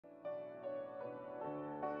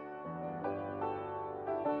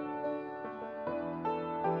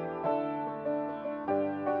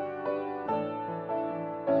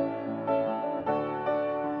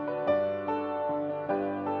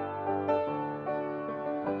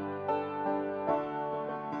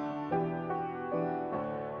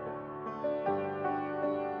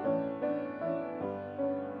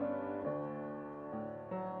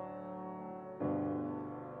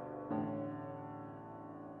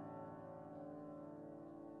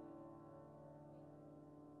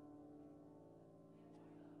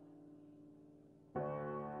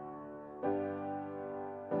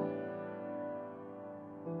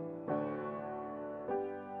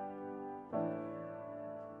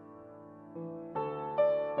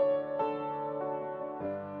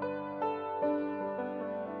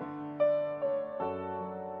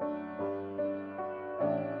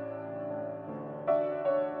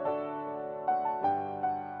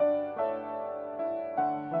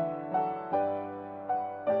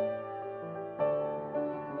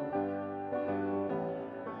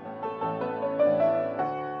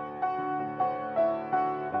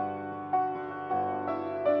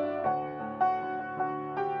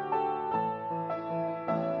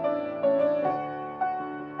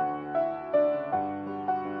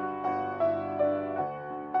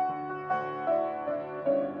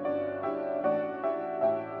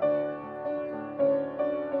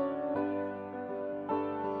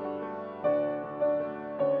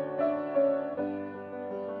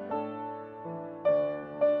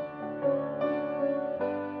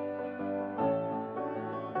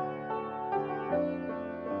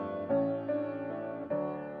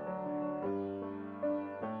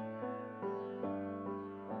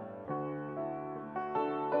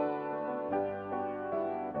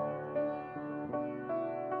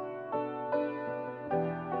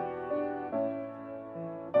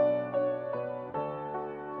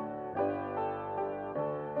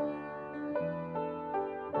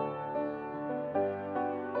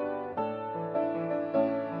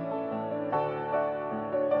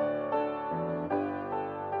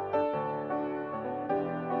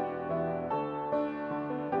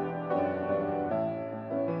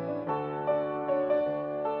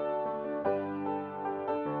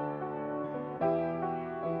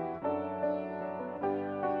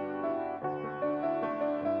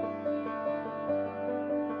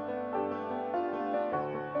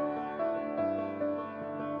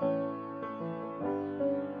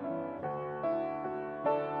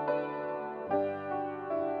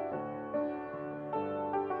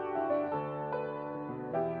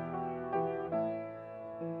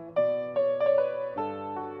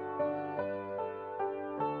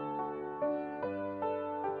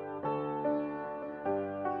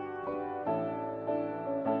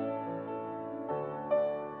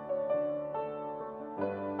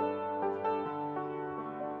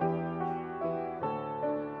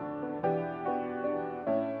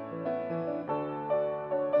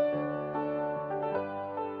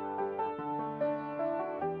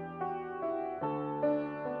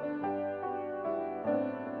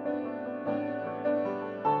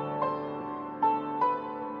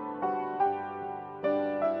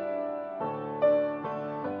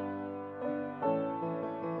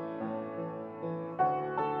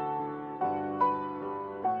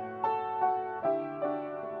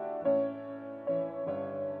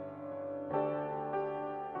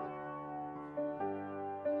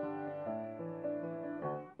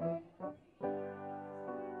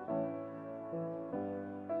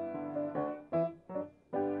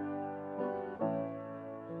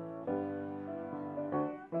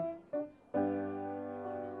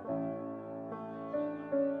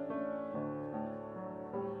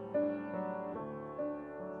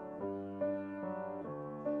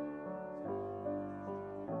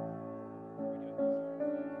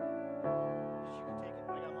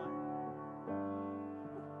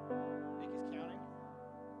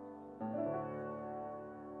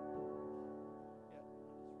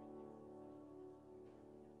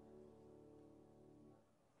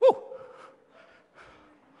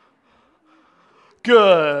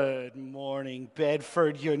Good morning,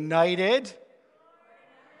 Bedford United.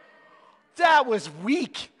 That was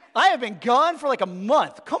weak. I have been gone for like a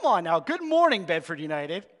month. Come on now. Good morning, Bedford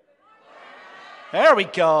United. There we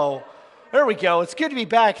go. There we go. It's good to be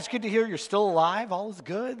back. It's good to hear you're still alive. All is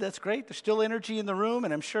good. That's great. There's still energy in the room,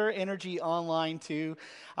 and I'm sure energy online too.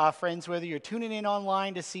 Friends, whether you're tuning in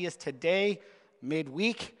online to see us today,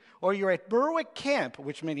 midweek, or you're at Berwick Camp,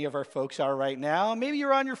 which many of our folks are right now. Maybe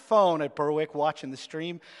you're on your phone at Berwick watching the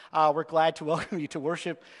stream. We're glad to welcome you to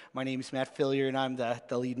worship. My name is Matt Fillier, and I'm the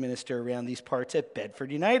lead minister around these parts at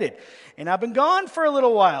Bedford United. And I've been gone for a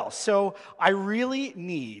little while, so I really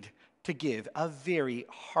need to give a very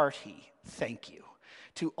hearty thank you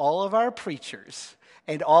to all of our preachers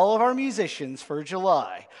and all of our musicians for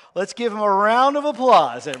July. Let's give them a round of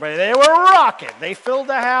applause, everybody. They were rocking. They filled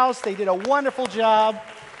the house. They did a wonderful job.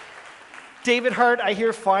 David Hart, I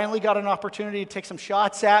hear, finally got an opportunity to take some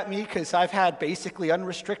shots at me because I've had basically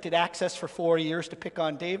unrestricted access for 4 years to pick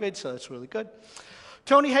on David, so that's really good.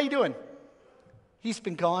 Tony, how you doing? He's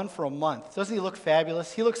been gone for a month. Doesn't he look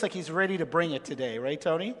fabulous? He looks like he's ready to bring it today, right,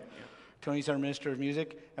 Tony? Yeah. Tony's our minister of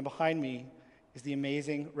music, and behind me is the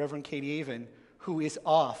amazing Reverend Katie Avon, who is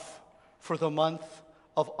off for the month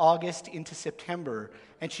of August into September,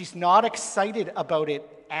 and she's not excited about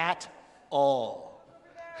it at all.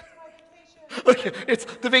 Look,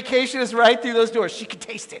 the vacation is right through those doors. She can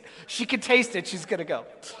taste it. She can taste it. She's going to go,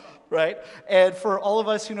 right? And for all of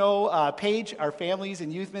us who know Paige, our families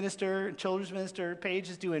and youth minister and children's minister, Paige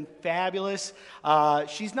is doing fabulous.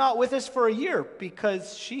 She's not with us for a year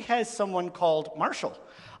because she has someone called Marshall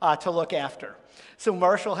to look after. So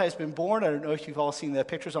Marshall has been born. I don't know if you've all seen the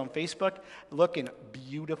pictures on Facebook. Looking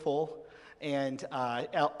beautiful. And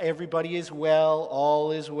everybody is well,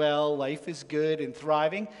 all is well, life is good and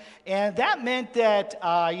thriving. And that meant that,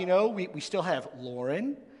 we still have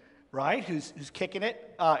Lauren, right, who's kicking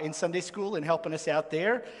it in Sunday school and helping us out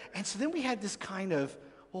there. And so then we had this kind of,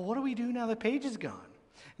 well, what do we do now that Paige is gone?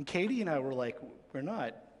 And Katie and I were like, we're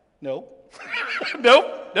not. Nope.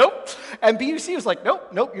 Nope. And BUC was like,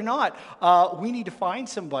 nope, you're not. We need to find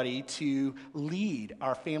somebody to lead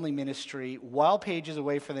our family ministry while Paige is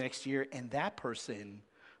away for the next year. And that person,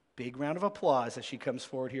 big round of applause as she comes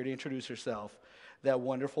forward here to introduce herself. That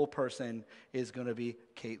wonderful person is going to be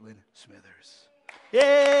Caitlin Smithers.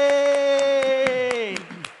 Yay!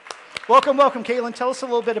 Welcome, Caitlin. Tell us a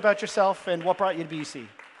little bit about yourself and what brought you to BUC.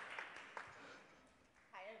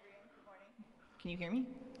 Hi, everyone. Good morning. Can you hear me?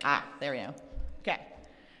 There we go. Okay.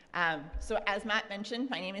 So as Matt mentioned,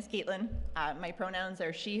 my name is Caitlin. My pronouns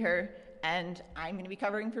are she, her, and I'm going to be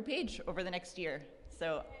covering for Paige over the next year.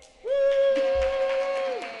 So,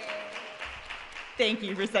 thank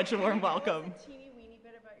you for such a warm welcome. A teeny weeny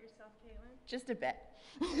bit about yourself, Caitlin? Just a bit.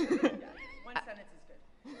 Yeah, one sentence is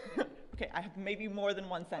good. Okay, I have maybe more than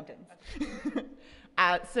one sentence.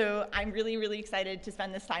 So I'm really, really excited to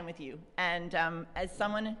spend this time with you. And as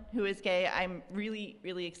someone who is gay, I'm really,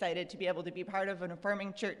 really excited to be able to be part of an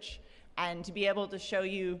affirming church and to be able to show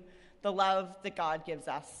you the love that God gives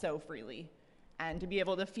us so freely. And to be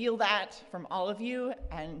able to feel that from all of you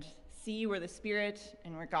and see where the Spirit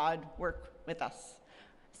and where God work with us.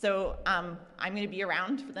 So I'm going to be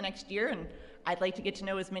around for the next year, and I'd like to get to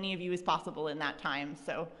know as many of you as possible in that time.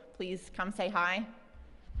 So please come say hi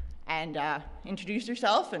and introduce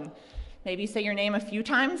yourself and maybe say your name a few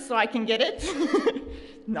times so I can get it.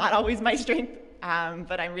 Not always my strength,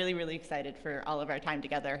 but I'm really, really excited for all of our time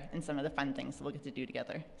together and some of the fun things we'll get to do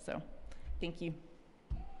together. So thank you.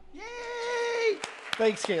 Yay!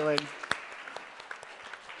 Thanks, Caitlin.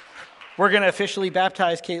 We're going to officially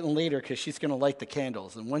baptize Caitlin later because she's going to light the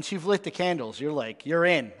candles. And once you've lit the candles, you're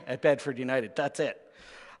in at Bedford United. That's it.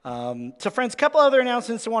 So friends, a couple other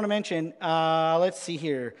announcements I want to mention. Let's see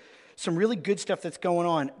here. Some really good stuff that's going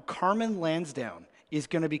on. Carmen Lansdowne is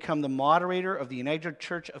going to become the moderator of the United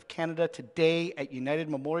Church of Canada today at United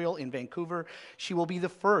Memorial in Vancouver. She will be the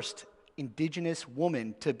first Indigenous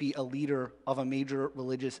woman to be a leader of a major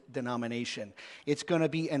religious denomination. It's going to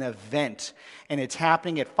be an event, and it's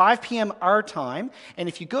happening at 5 p.m. our time. And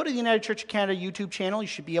if you go to the United Church of Canada YouTube channel, you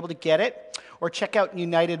should be able to get it, or check out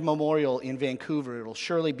United Memorial in Vancouver. It'll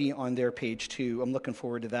surely be on their page too. I'm looking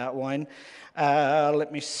forward to that one.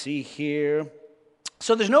 Let me see here.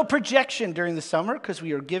 So there's no projection during the summer because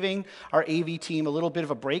we are giving our AV team a little bit of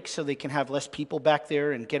a break so they can have less people back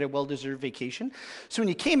there and get a well-deserved vacation. So when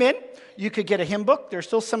you came in, you could get a hymn book. There's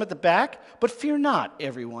still some at the back, but fear not,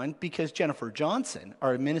 everyone, because Jennifer Johnson,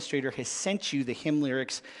 our administrator, has sent you the hymn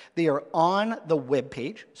lyrics. They are on the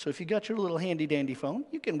webpage. So if you got your little handy-dandy phone,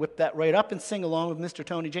 you can whip that right up and sing along with Mr.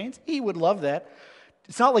 Tony James. He would love that.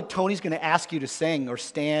 It's not like Tony's going to ask you to sing or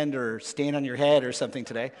stand on your head or something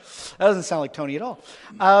today. That doesn't sound like Tony at all.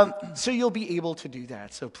 So you'll be able to do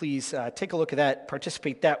that. So please take a look at that,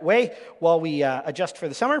 participate that way while we adjust for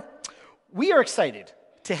the summer. We are excited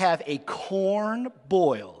to have a corn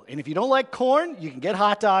boil. And if you don't like corn, you can get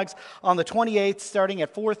hot dogs on the 28th starting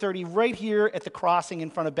at 4:30 right here at the crossing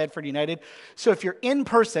in front of Bedford United. So if you're in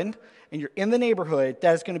person and you're in the neighborhood,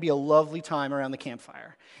 that is going to be a lovely time around the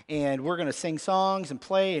campfire. And we're going to sing songs and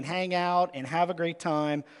play and hang out and have a great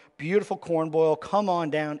time. Beautiful corn boil. Come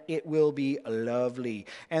on down. It will be lovely.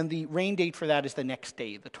 And the rain date for that is the next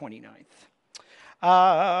day, the 29th.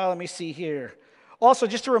 Let me see here. Also,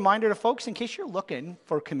 just a reminder to folks, in case you're looking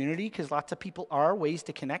for a community, because lots of people are, ways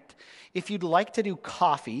to connect, if you'd like to do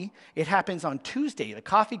coffee, it happens on Tuesday. The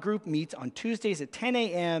coffee group meets on Tuesdays at 10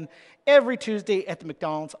 a.m. every Tuesday at the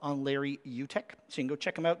McDonald's on Larry Utek. So you can go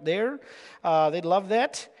check them out there. They'd love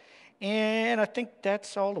that. And I think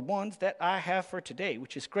that's all the ones that I have for today,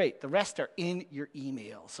 which is great. The rest are in your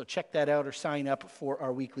email. So check that out or sign up for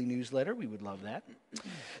our weekly newsletter. We would love that.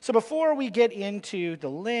 So before we get into the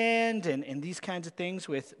land and these kinds of things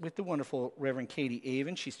with the wonderful Reverend Katie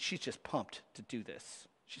Avon, she's just pumped to do this.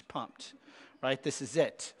 She's pumped, right? This is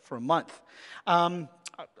it for a month. I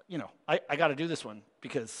got to do this one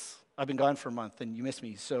because I've been gone for a month and you miss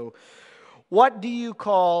me. So what do you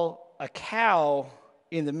call a cow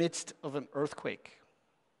in the midst of an earthquake?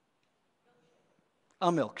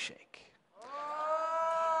 A milkshake.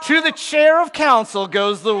 To the chair of council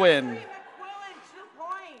goes the win.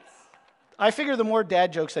 I figure the more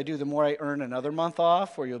dad jokes I do, the more I earn another month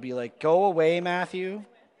off, where you'll be like, go away, Matthew.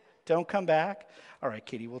 Don't come back. All right,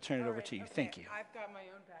 Katie, we'll turn it over to you. Okay. Thank you. I've got my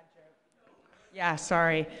own bad joke. Yeah,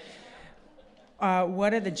 sorry. What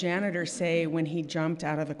did the janitor say when he jumped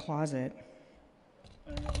out of the closet?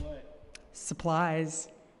 I don't know what. Supplies.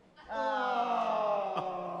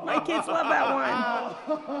 Oh. My kids love that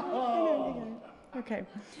one. Okay.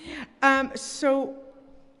 So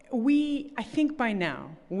I think by now,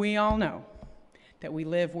 we all know that we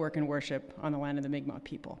live, work, and worship on the land of the Mi'kmaq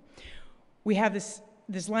people. We have this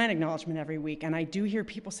land acknowledgement every week, and I do hear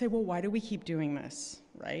people say, well, why do we keep doing this,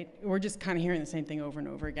 right? We're just kind of hearing the same thing over and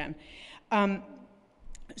over again.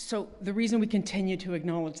 So the reason we continue to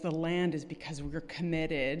acknowledge the land is because we're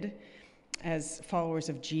committed as followers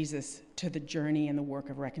of Jesus to the journey and the work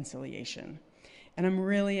of reconciliation. And I'm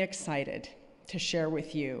really excited to share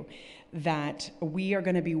with you that we are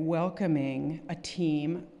going to be welcoming a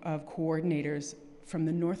team of coordinators from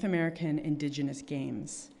the North American Indigenous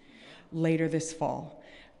Games later this fall,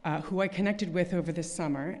 who I connected with over the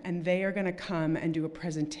summer, and they are going to come and do a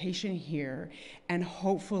presentation here, and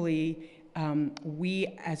hopefully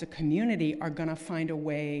we as a community are going to find a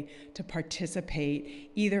way to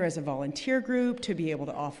participate either as a volunteer group to be able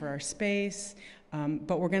to offer our space,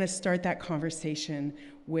 but we're going to start that conversation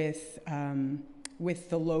with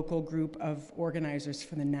the local group of organizers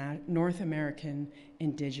for the North American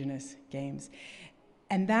Indigenous Games.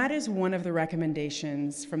 And that is one of the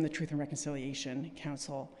recommendations from the Truth and Reconciliation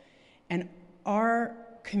Council. And our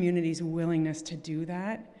community's willingness to do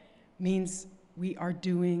that means we are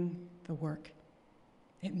doing the work.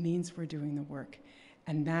 It means we're doing the work.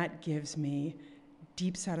 And that gives me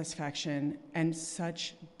deep satisfaction and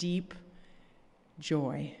such deep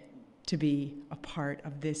joy to be a part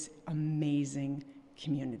of this amazing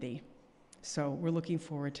community. So we're looking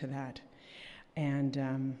forward to that.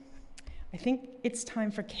 And I think it's time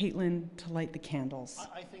for Caitlin to light the candles.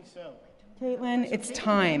 I think so. Caitlin, So it's Katie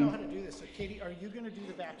time. I know how to do this. So Katie, are you going to do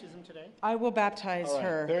the baptism today? I will baptize All right,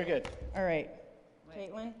 her. very good. All right.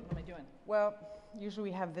 Caitlin? What am I doing? Well,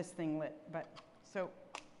 usually we have this thing lit, but so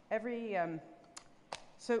every,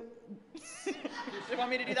 so. Do you want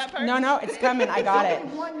me to do that part? No, it's coming. I got it.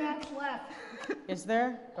 One match left. Is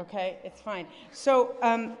there? Okay, it's fine. So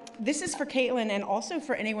this is for Caitlin and also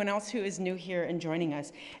for anyone else who is new here and joining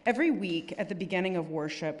us. Every week at the beginning of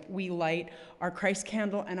worship, we light our Christ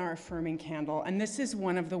candle and our affirming candle. And this is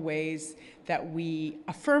one of the ways that we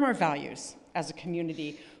affirm our values as a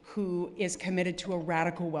community who is committed to a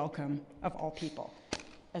radical welcome of all people.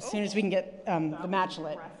 As soon as we can get the match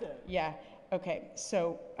lit. Yeah, okay,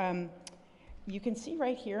 so you can see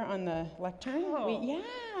right here on the lectern.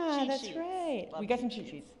 Cheat That's sheets. right. Love We got some cheat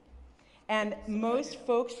sheets. And most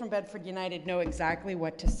folks from Bedford United know exactly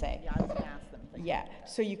what to say. Yeah, I was going to ask them. Yeah,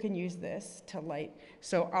 so you can use this to light.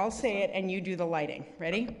 So I'll say it and you do the lighting.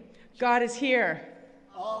 Ready? God is here.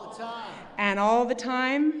 All the time. And all the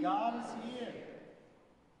time. God is here.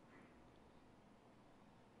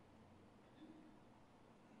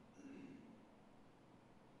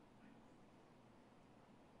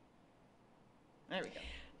 There we go.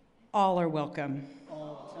 All are welcome.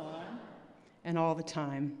 All the time. And all the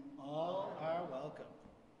time. All are welcome.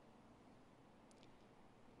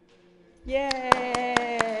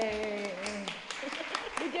 Yay!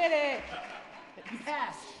 We did it!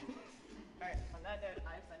 Yes. All right, on that note,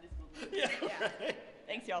 I have Sunday school. Yeah. Right.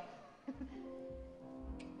 Thanks, y'all.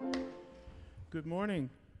 Good morning.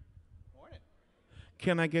 Morning.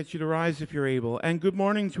 Can I get you to rise if you're able? And good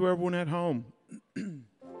morning to everyone at home.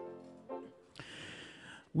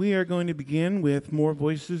 We are going to begin with More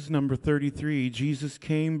Voices, number 33. Jesus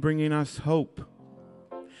came bringing us hope.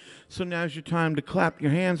 So now's your time to clap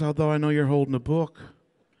your hands, although I know you're holding a book.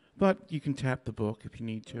 But you can tap the book if you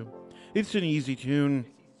need to. It's an easy tune.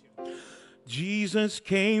 Jesus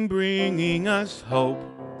came bringing us hope.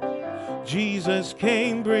 Jesus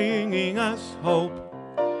came bringing us hope.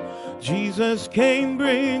 Jesus came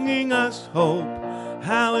bringing us hope.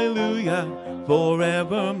 Hallelujah,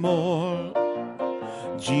 forevermore.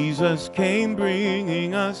 Jesus came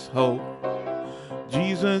bringing us hope.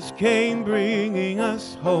 Jesus came bringing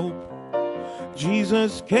us hope.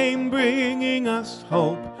 Jesus came bringing us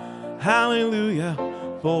hope. Hallelujah,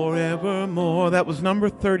 forevermore. That was number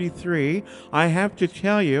 33. I have to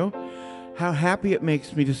tell you how happy it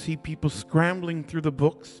makes me to see people scrambling through the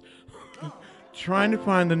books, trying to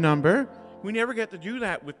find the number. We never get to do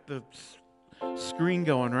that with the screen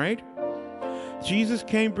going, right? Jesus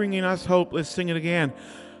came bringing us hope. Let's sing it again.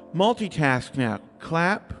 Multitask now.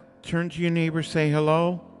 Clap, turn to your neighbor, say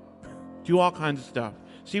hello, do all kinds of stuff.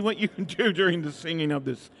 See what you can do during the singing of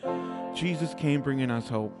this. Jesus came bringing us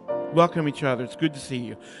hope. Welcome each other. It's good to see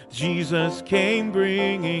you. Jesus came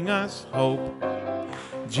bringing us hope.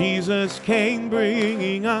 Jesus came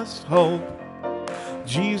bringing us hope.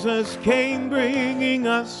 Jesus came bringing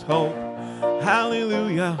us hope.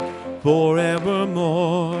 Hallelujah,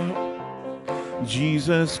 forevermore.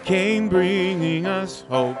 Jesus came bringing us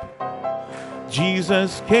hope.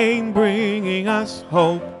 Jesus came bringing us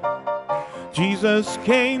hope. Jesus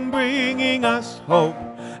came bringing us hope.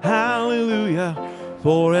 Hallelujah,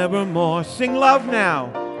 forevermore. Sing love now.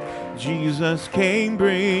 Jesus came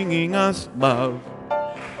bringing us love.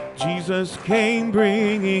 Jesus came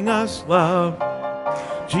bringing us love.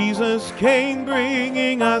 Jesus came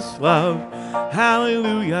bringing us love.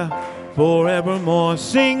 Hallelujah, forevermore.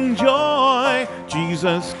 Sing joy.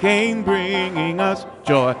 Jesus came bringing us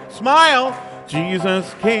joy. Smile.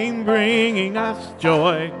 Jesus came bringing us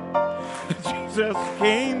joy. Jesus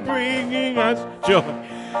came bringing us joy.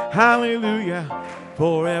 Hallelujah,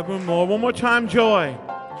 forevermore. One more time, joy.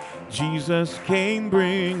 Jesus came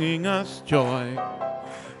bringing us joy.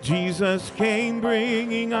 Jesus came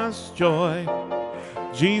bringing us joy.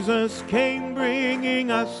 Jesus came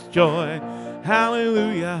bringing us joy.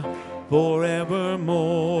 Hallelujah,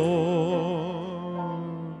 forevermore.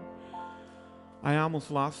 I almost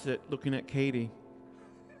lost it looking at Katie.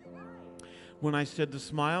 When I said the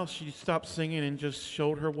smile, she stopped singing and just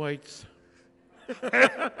showed her whites.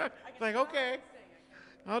 Like, okay,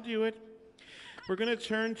 I'll do it. We're going to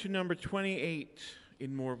turn to number 28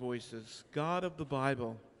 in More Voices. God of the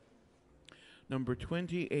Bible. Number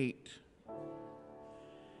 28.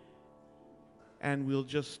 And we'll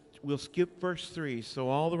skip verse 3, so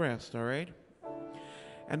all the rest, all right?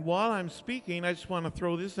 And while I'm speaking, I just want to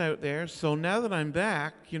throw this out there. So now that I'm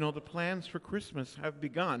back, the plans for Christmas have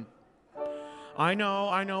begun. I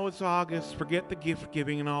know it's August. Forget the gift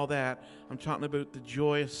giving and all that. I'm talking about the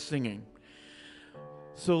joyous singing.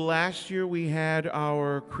 So last year we had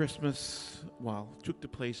our Christmas, took the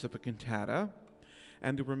place of a cantata.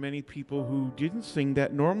 And there were many people who didn't sing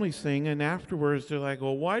that normally sing. And afterwards they're like,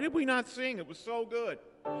 well, why did we not sing? It was so good.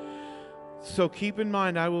 So keep in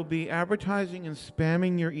mind, I will be advertising and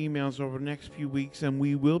spamming your emails over the next few weeks. And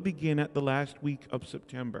we will begin at the last week of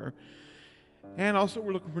September. And also,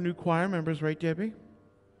 we're looking for new choir members, right, Debbie?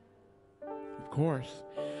 Of course.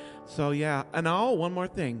 So, yeah. And one more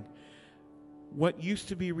thing. What used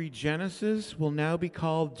to be Regenesis will now be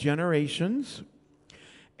called Generations.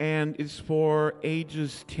 And it's for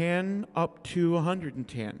ages 10 up to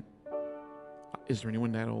 110. Is there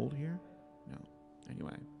anyone that old here? No.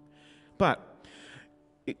 Anyway. But,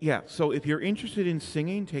 so if you're interested in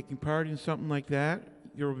singing, taking part in something like that,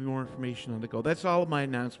 there will be more information on the go. That's all of my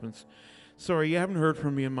announcements. Sorry, you haven't heard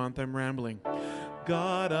from me a month. I'm rambling.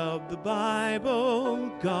 God of the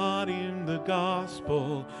Bible, God in the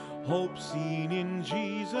gospel, hope seen in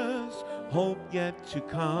Jesus, hope yet to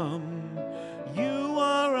come. You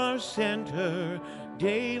are our center,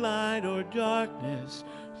 daylight or darkness,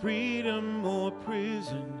 freedom or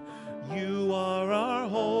prison. You are our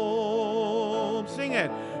home. Sing it.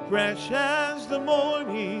 fresh as the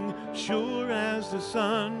morning, sure as the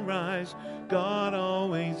sunrise. God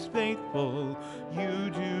always faithful, you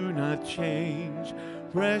do not change.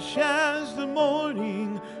 Fresh as the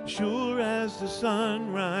morning, sure as the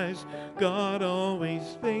sunrise. God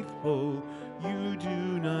always faithful, you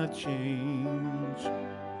do not change.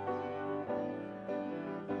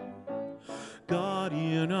 God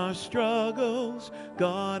in our struggles,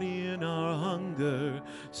 God in our hunger,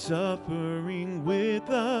 suffering with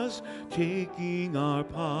us, taking our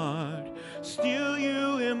part. Still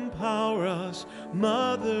you empower us,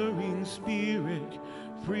 mothering spirit,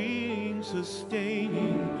 freeing,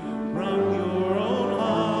 sustaining from your own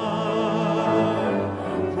heart.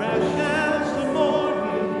 Fresh as the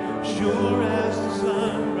morning, sure as the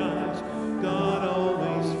sunrise, God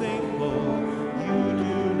always faithful, you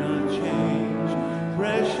do not change.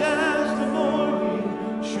 Fresh as the morning,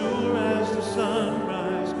 sure as the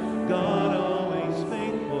sunrise, God always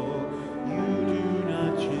faithful, you do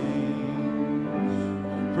not change.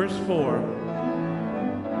 Verse 4.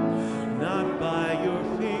 Not by your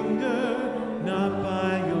finger, not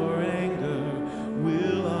by your anger,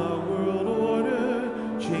 will our world order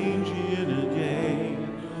change in a day.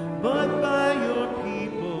 But by your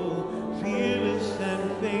people, fearless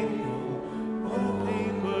and faithful, all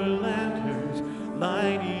paper lanterns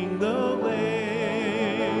lighting the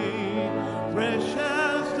way. Fresh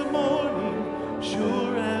as the morning,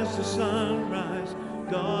 sure as the sunrise,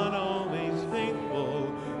 God always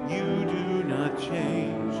faithful, you do not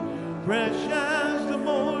change. Fresh as the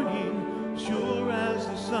morning, sure as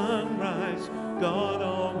the sunrise, God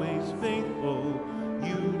always faithful,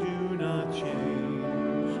 you do not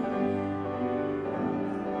change.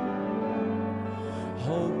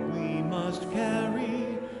 Hope we must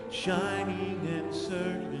carry, shining and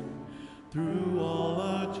certain, through all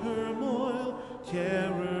our turmoil,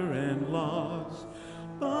 terror and loss,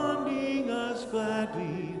 bonding us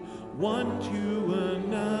gladly, one to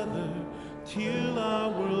another, till our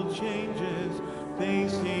world changes,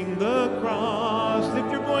 facing the cross.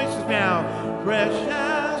 Lift your voices now. Fresh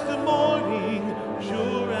as the morning,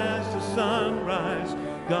 sure as the sunrise,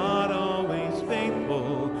 God always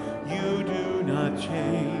faithful, you do not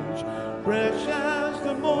change. Fresh as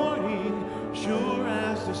the morning, sure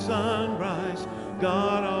as the sunrise,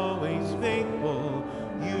 God always faithful,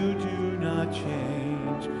 you do not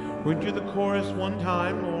change. We're going to do the chorus one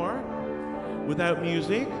time more without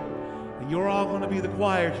music. And you're all going to be the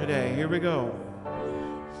choir today. Here we go.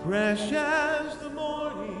 Fresh as the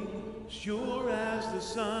morning, sure as the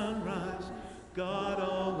sunrise, God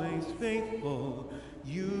always faithful,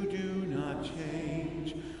 you do not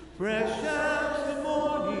change. Fresh as the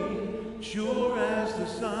morning, sure as the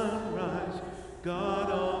sunrise,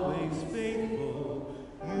 God always faithful,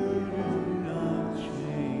 you do not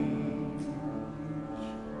change.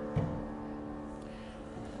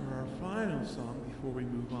 For our final song, before we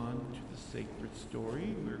move on to the sacred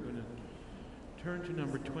story, we're going to turn to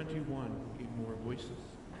number 21, 8 more voices.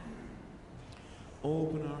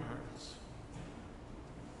 Open our hearts.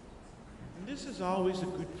 And this is always a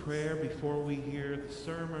good prayer before we hear the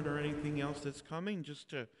sermon or anything else that's coming, just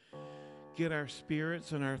to get our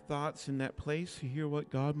spirits and our thoughts in that place to hear what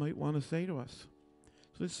God might want to say to us.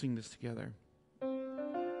 So let's sing this together.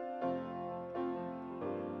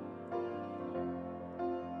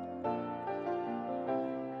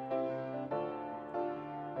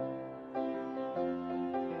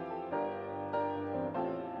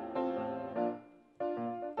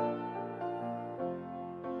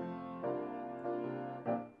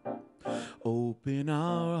 Open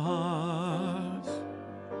our hearts,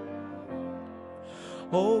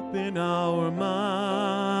 open our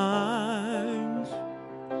minds,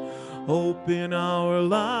 open our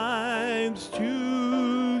lives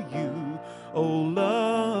to you, O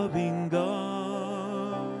loving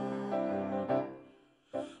God.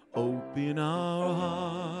 Open our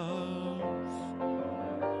hearts,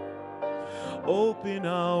 open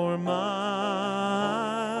our minds,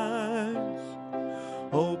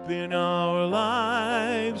 open our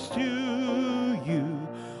lives to you,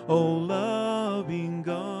 O loving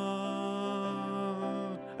God.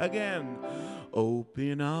 Again,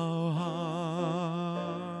 open our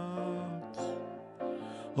hearts,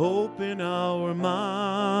 open our minds,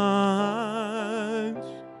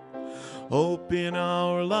 open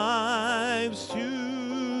our lives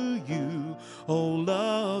to you, O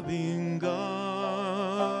loving God.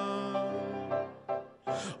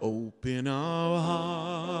 Open our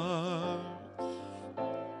hearts,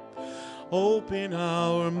 open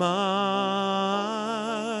our minds,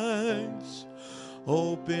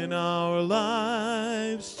 open our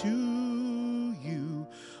lives to you,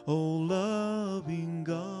 O loving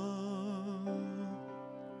God.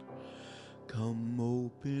 Come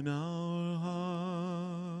open our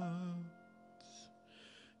hearts.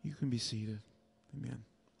 You can be seated. Amen.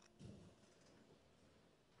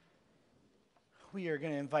 We are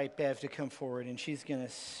going to invite Bev to come forward, and she's going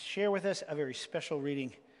to share with us a very special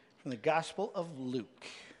reading from the Gospel of Luke.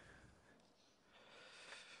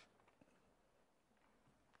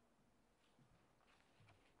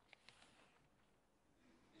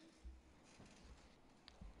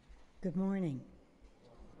 Good morning.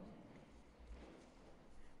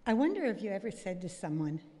 I wonder if you ever said to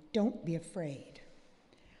someone, "Don't be afraid."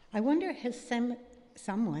 I wonder, has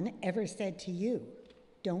someone ever said to you,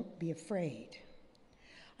 "Don't be afraid"?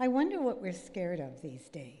 I wonder what we're scared of these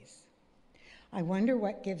days. I wonder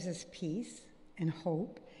what gives us peace and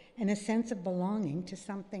hope and a sense of belonging to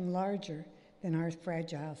something larger than our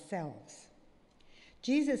fragile selves.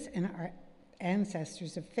 Jesus and our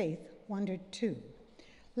ancestors of faith wondered too.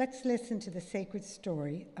 Let's listen to the sacred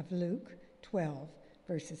story of Luke 12,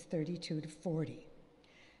 verses 32 to 40.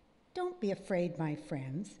 Don't be afraid, my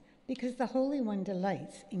friends, because the Holy One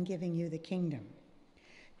delights in giving you the kingdom.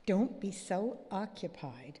 Don't be so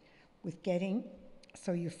occupied with getting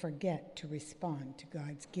so you forget to respond to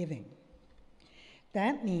God's giving.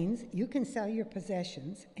 That means you can sell your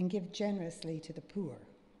possessions and give generously to the poor.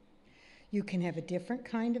 You can have a different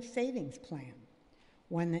kind of savings plan,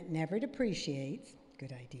 one that never depreciates,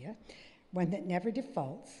 good idea, one that never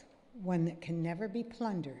defaults, one that can never be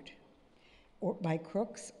plundered or by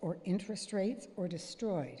crooks or interest rates or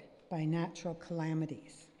destroyed by natural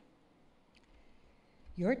calamities.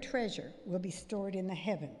 Your treasure will be stored in the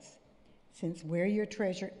heavens, since where your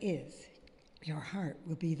treasure is, your heart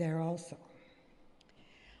will be there also.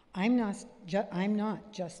 I'm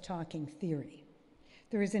not just talking theory.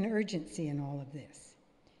 There is an urgency in all of this.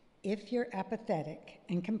 If you're apathetic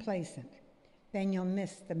and complacent, then you'll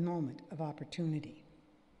miss the moment of opportunity.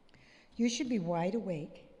 You should be wide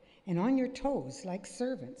awake and on your toes like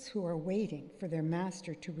servants who are waiting for their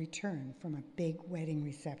master to return from a big wedding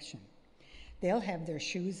reception. They'll have their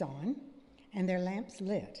shoes on and their lamps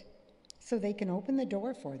lit so they can open the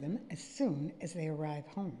door for them as soon as they arrive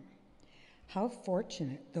home. How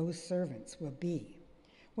fortunate those servants will be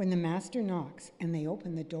when the master knocks and they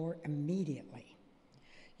open the door immediately.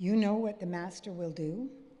 You know what the master will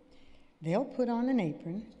do? They'll put on an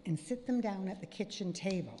apron and sit them down at the kitchen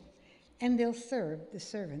table, and they'll serve the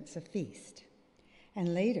servants a feast.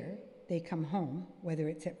 And later, they come home, whether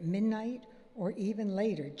it's at midnight or even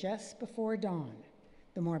later, just before dawn,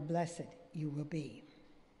 the more blessed you will be.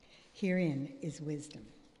 Herein is wisdom.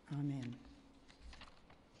 Amen.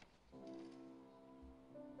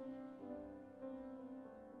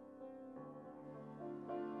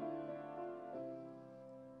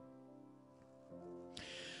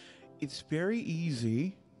 It's very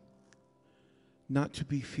easy not to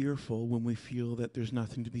be fearful when we feel that there's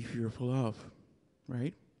nothing to be fearful of,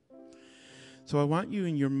 right? So I want you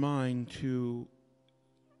in your mind to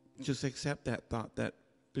just accept that thought that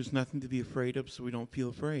there's nothing to be afraid of, so we don't feel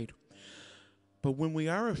afraid. But when we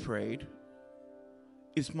are afraid,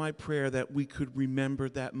 it's my prayer that we could remember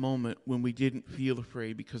that moment when we didn't feel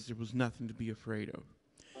afraid because there was nothing to be afraid of.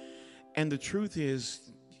 And the truth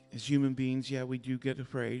is, as human beings, yeah, we do get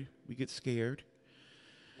afraid. We get scared.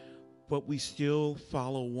 But we still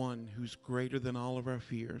follow one who's greater than all of our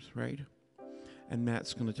fears, right? And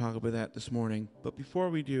Matt's going to talk about that this morning. But before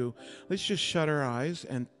we do, let's just shut our eyes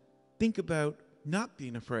and think about not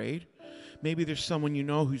being afraid. Maybe there's someone you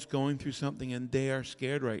know who's going through something and they are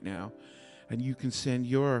scared right now. And you can send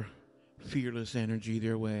your fearless energy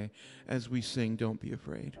their way as we sing, Don't Be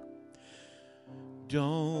Afraid.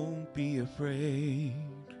 Don't be afraid.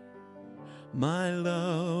 My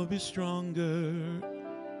love is stronger.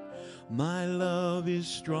 My love is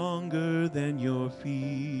stronger than your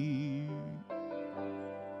fear.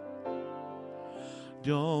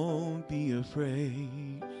 Don't be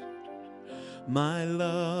afraid. My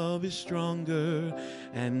love is stronger,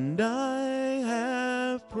 and I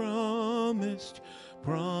have promised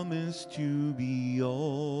to be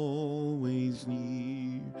always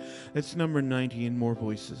near. That's number 90 in more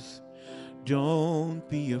voices. Don't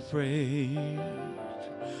be afraid.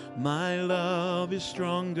 My love is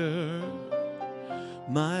stronger.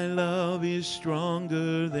 My love is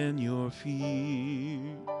stronger than your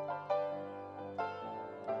fear.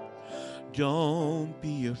 Don't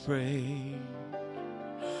be afraid.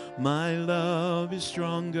 My love is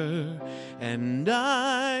stronger, and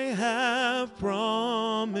I have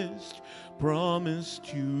promised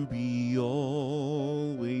to be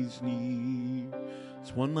always near.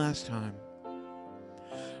 It's one last time.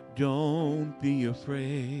 Don't be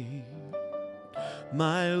afraid.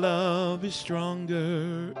 My love is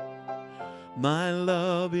stronger. My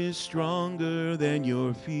love is stronger than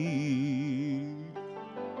your fear.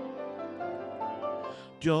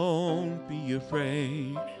 Don't be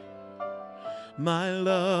afraid. My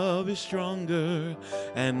love is stronger,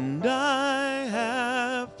 and I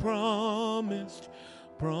have promised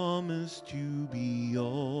to be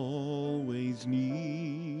always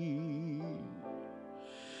near.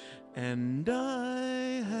 And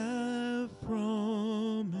I have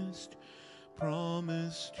promised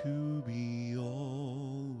to be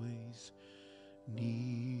always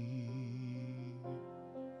near.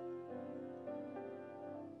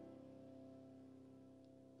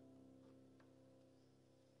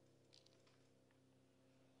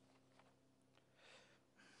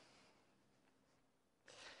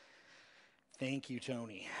 Thank you,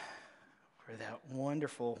 Tony, for that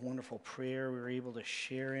wonderful, wonderful prayer we were able to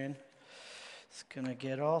share in. It's going to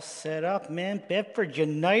get all set up. Man, Bedford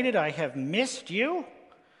United, I have missed you.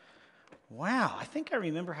 Wow, I think I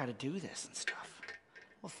remember how to do this and stuff.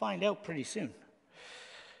 We'll find out pretty soon.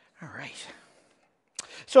 All right.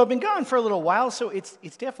 So I've been gone for a little while, so it's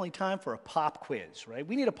definitely time for a pop quiz, right?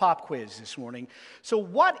 We need a pop quiz this morning. So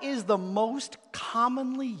what is the most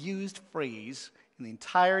commonly used phrase in the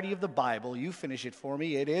entirety of the Bible? You finish it for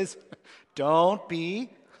me. It is, don't be,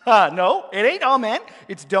 no, it ain't amen.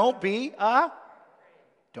 It's don't be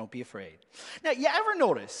afraid. Now, you ever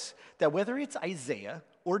notice that whether it's Isaiah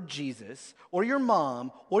or Jesus or your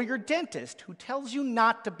mom or your dentist who tells you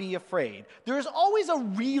not to be afraid, there's always a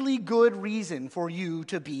really good reason for you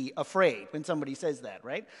to be afraid when somebody says that,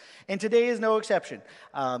 right? And today is no exception.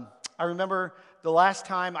 I remember the last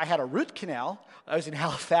time I had a root canal. I was in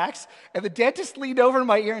Halifax, and the dentist leaned over in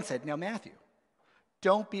my ear and said, "Now, Matthew,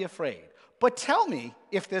 don't be afraid, but tell me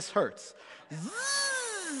if this hurts."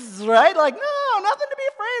 Zzz, right? Like, no, nothing to be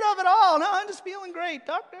afraid of at all. No, I'm just feeling great.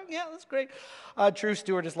 Doctor, yeah, that's great. Drew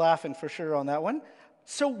Stewart is laughing for sure on that one.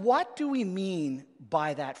 So what do we mean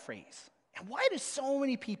by that phrase? And why do so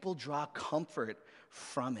many people draw comfort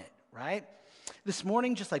from it, right? This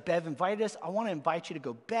morning, just like Bev invited us, I want to invite you to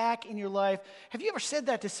go back in your life. Have you ever said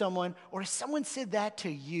that to someone, or has someone said that to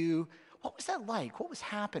you? What was that like? What was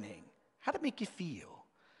happening? How did it make you feel?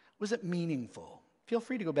 Was it meaningful? Feel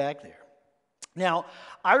free to go back there. Now,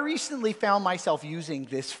 I recently found myself using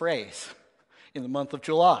this phrase in the month of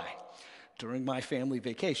July during my family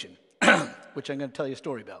vacation, which I'm going to tell you a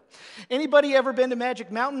story about. Anybody ever been to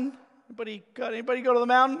Magic Mountain? Anybody go to the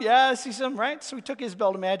mountain? Yeah, I see some, right? So we took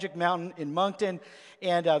Isabel to Magic Mountain in Moncton,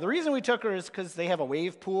 and the reason we took her is because they have a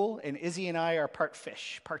wave pool, and Izzy and I are part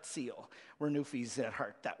fish, part seal. We're Newfies at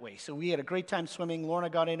heart that way. So we had a great time swimming. Lorna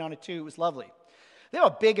got in on it too. It was lovely. They have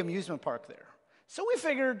a big amusement park there. So we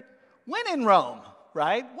figured, when in Rome,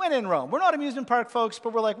 right? When in Rome. We're not amusement park folks,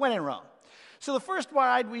 but we're like, when in Rome. So the first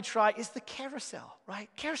ride we try is the carousel, right?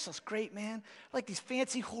 Carousel's great, man. Like these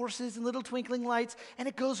fancy horses and little twinkling lights, and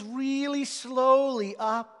it goes really slowly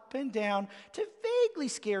up and down to vaguely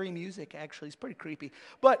scary music, actually. It's pretty creepy.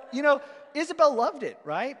 But, you know, Isabel loved it,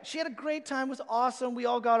 right? She had a great time. It was awesome. We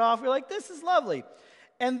all got off. We were like, this is lovely.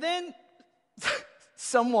 And then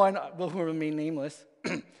someone, who will remain nameless,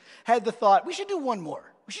 had the thought, we should do one more.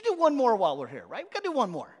 We should do one more while we're here, right? We've got to do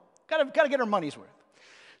one more. Got to get our money's worth.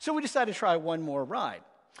 So we decided to try one more ride.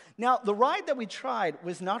 Now, the ride that we tried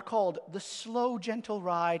was not called the slow, gentle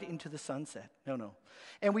ride into the sunset. No.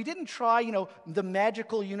 And we didn't try, the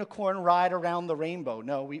magical unicorn ride around the rainbow.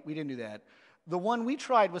 No, we didn't do that. The one we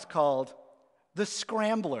tried was called the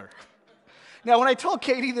Scrambler. Now, when I told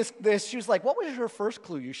Katie this, she was like, what was your first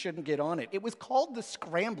clue? You shouldn't get on it. It was called the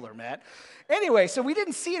Scrambler, Matt. Anyway, so we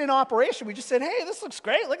didn't see it in operation. We just said, hey, this looks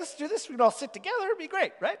great. Let's do this. We can all sit together. It'd be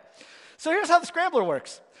great, right? So here's how the Scrambler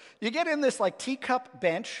works. You get in this teacup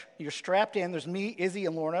bench. You're strapped in. There's me, Izzy,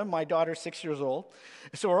 and Lorna. My daughter's 6 years old.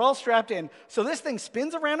 So we're all strapped in. So this thing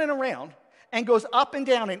spins around and around and goes up and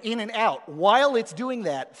down and in and out. While it's doing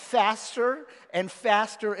that, faster and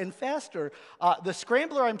faster and faster. The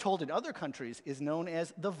Scrambler, I'm told, in other countries is known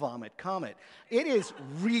as the Vomit Comet. It is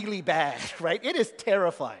really bad, right? It is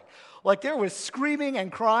terrifying. There was screaming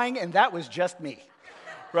and crying, and that was just me,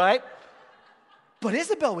 right? But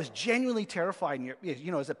Isabel was genuinely terrified. And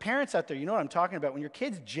as a parents out there, you know what I'm talking about. When your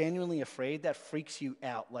kid's genuinely afraid, that freaks you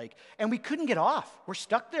out. And we couldn't get off. We're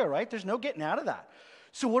stuck there, right? There's no getting out of that.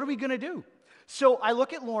 So what are we going to do? So I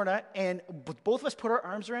look at Lorna, and both of us put our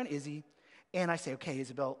arms around Izzy, and I say, okay,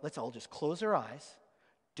 Isabel, let's all just close our eyes.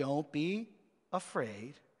 Don't be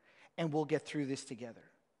afraid, and we'll get through this together.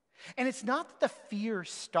 And it's not that the fear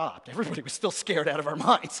stopped. Everybody was still scared out of our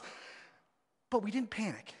minds. But we didn't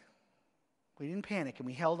panic. We didn't panic, and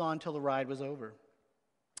we held on till the ride was over.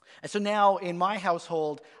 And so now in my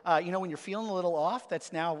household, when you're feeling a little off,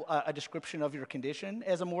 that's now a description of your condition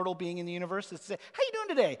as a mortal being in the universe. It's to say, how you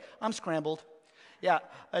doing today? I'm scrambled. Yeah,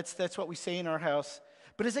 that's what we say in our house.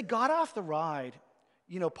 But as I got off the ride,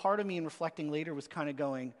 part of me in reflecting later was kind of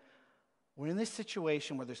going, we're in this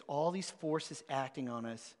situation where there's all these forces acting on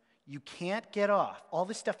us. You can't get off. All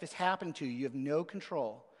this stuff is happening to you. You have no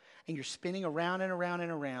control. And you're spinning around and around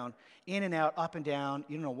and around, in and out, up and down.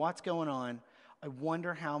 You don't know what's going on. I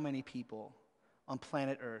wonder how many people on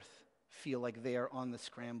planet Earth feel like they are on the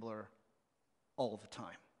scrambler all the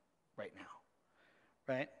time right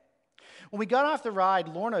now, right? When we got off the ride,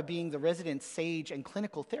 Lorna, being the resident sage and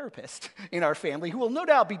clinical therapist in our family, who will no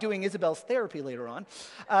doubt be doing Isabel's therapy later on,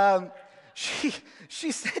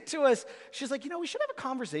 she said to us, she's like, we should have a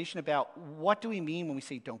conversation about what do we mean when we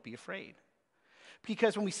say don't be afraid.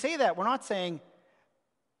 Because when we say that, we're not saying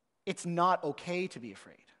it's not okay to be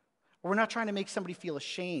afraid. We're not trying to make somebody feel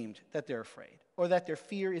ashamed that they're afraid or that their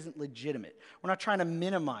fear isn't legitimate. We're not trying to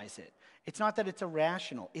minimize it. It's not that it's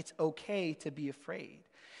irrational. It's okay to be afraid.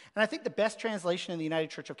 And I think the best translation in the United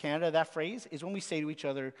Church of Canada of that phrase is when we say to each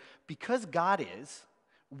other, because God is,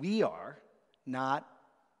 we are not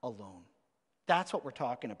alone. That's what we're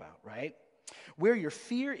talking about, right? Where your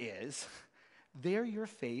fear is, there your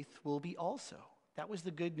faith will be also. That was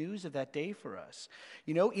the good news of that day for us.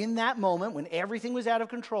 In that moment when everything was out of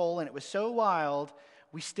control and it was so wild,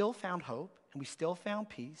 we still found hope and we still found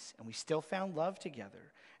peace and we still found love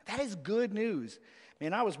together. That is good news.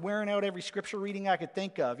 Man, I was wearing out every scripture reading I could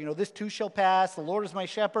think of. This too shall pass. The Lord is my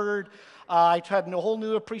shepherd. I had a whole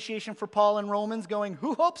new appreciation for Paul in Romans going,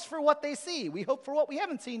 who hopes for what they see? We hope for what we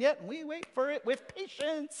haven't seen yet, and we wait for it with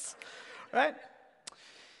patience, right?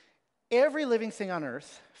 Every living thing on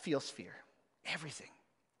earth feels fear. Everything.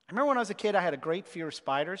 I remember when I was a kid, I had a great fear of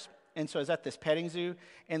spiders. And so I was at this petting zoo,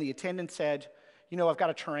 and the attendant said, I've got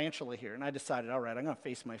a tarantula here. And I decided, all right, I'm going to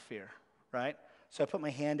face my fear, right? So I put my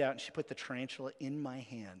hand out, and she put the tarantula in my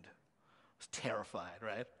hand. I was terrified,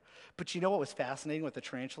 right? But what was fascinating, what the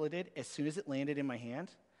tarantula did? As soon as it landed in my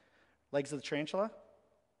hand, legs of the tarantula,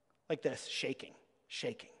 like this, shaking.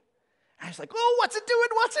 And I was like, oh, what's it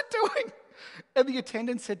doing? And the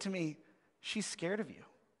attendant said to me, she's scared of you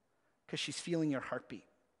because she's feeling your heartbeat.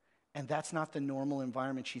 And that's not the normal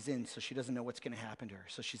environment she's in, so she doesn't know what's going to happen to her,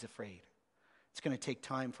 so she's afraid. It's going to take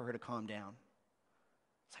time for her to calm down.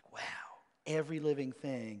 It's like, wow. Every living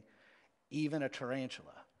thing, even a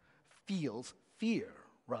tarantula, feels fear,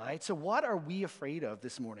 right? So what are we afraid of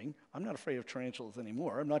this morning? I'm not afraid of tarantulas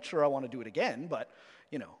anymore. I'm not sure I want to do it again, but,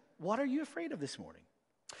 what are you afraid of this morning?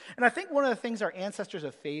 And I think one of the things our ancestors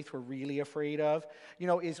of faith were really afraid of,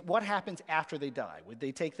 is what happens after they die. Would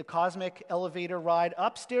they take the cosmic elevator ride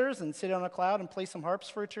upstairs and sit on a cloud and play some harps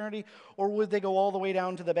for eternity? Or would they go all the way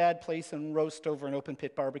down to the bad place and roast over an open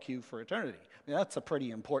pit barbecue for eternity? That's a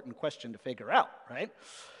pretty important question to figure out, right?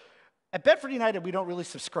 At Bedford United, we don't really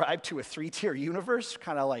subscribe to a three-tier universe,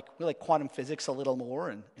 kind of like, we like quantum physics a little more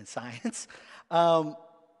and science.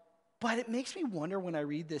 But it makes me wonder when I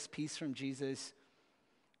read this piece from Jesus,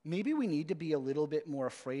 maybe we need to be a little bit more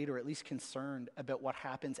afraid or at least concerned about what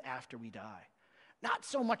happens after we die. Not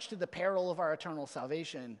so much to the peril of our eternal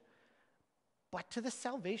salvation, but to the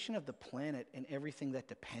salvation of the planet and everything that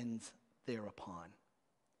depends thereupon,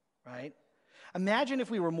 right? Imagine if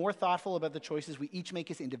we were more thoughtful about the choices we each make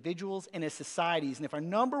as individuals and as societies, and if our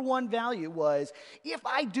number one value was, if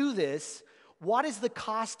I do this, what is the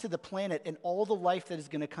cost to the planet and all the life that is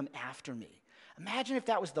going to come after me? Imagine if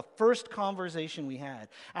that was the first conversation we had.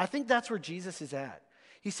 I think that's where Jesus is at.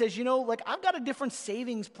 He says, I've got a different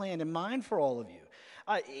savings plan in mind for all of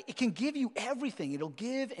you. It can give you everything. It'll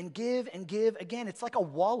give and give and give. Again, it's like a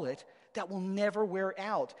wallet that will never wear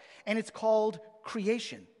out. And it's called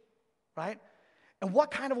creation, right? And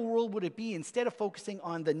what kind of a world would it be, instead of focusing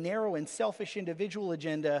on the narrow and selfish individual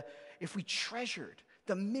agenda, if we treasured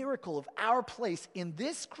the miracle of our place in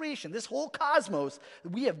this creation, this whole cosmos, that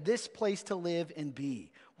we have this place to live and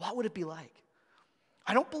be? What would it be like?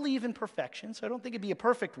 I don't believe in perfection, so I don't think it'd be a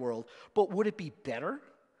perfect world, but would it be better?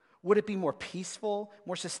 Would it be more peaceful,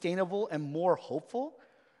 more sustainable, and more hopeful?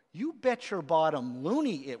 You bet your bottom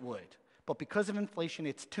loony it would. But because of inflation,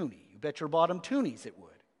 it's toonie. You bet your bottom toonies it would.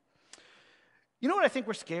 You know what I think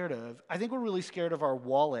we're scared of? I think we're really scared of our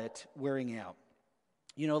wallet wearing out.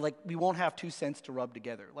 We won't have 2 cents to rub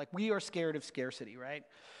together. We are scared of scarcity, right?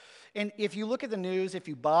 And if you look at the news, if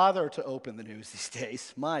you bother to open the news these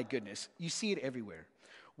days, my goodness, you see it everywhere.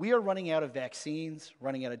 We are running out of vaccines,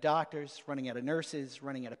 running out of doctors, running out of nurses,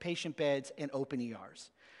 running out of patient beds and open ERs.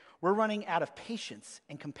 We're running out of patience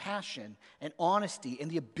and compassion and honesty and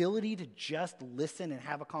the ability to just listen and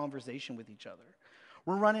have a conversation with each other.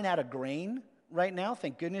 We're running out of grain right now.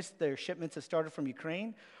 Thank goodness their shipments have started from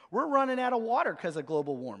Ukraine. We're running out of water because of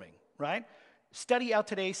global warming, right? Study out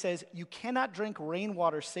today says you cannot drink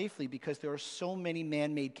rainwater safely because there are so many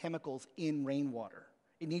man-made chemicals in rainwater.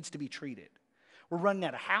 It needs to be treated. We're running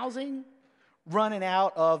out of housing, running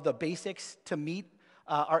out of the basics to meet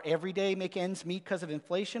our everyday make ends meet because of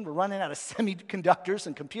inflation. We're running out of semiconductors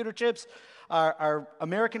and computer chips. Our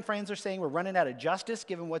American friends are saying we're running out of justice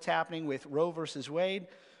given what's happening with Roe versus Wade.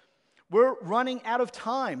 We're running out of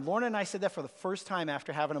time. Lorna and I said that for the first time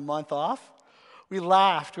after having a month off. We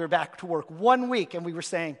laughed. We were back to work 1 week, and we were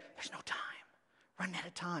saying, there's no time. Running out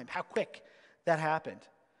of time. How quick that happened.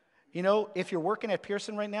 You know, if you're working at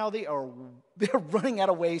Pearson right now, they're running out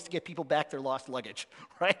of ways to get people back their lost luggage,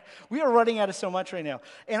 right? We are running out of so much right now.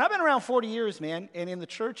 And I've been around 40 years, man, and in the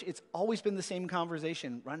church, it's always been the same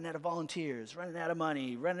conversation. Running out of volunteers, running out of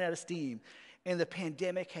money, running out of steam. And the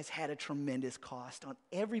pandemic has had a tremendous cost on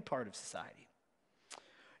every part of society.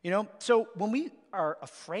 You know, so when we are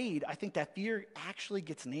afraid, I think that fear actually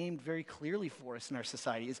gets named very clearly for us in our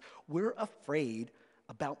society is we're afraid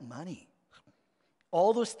about money.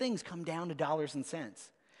 All those things come down to dollars and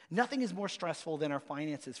cents. Nothing is more stressful than our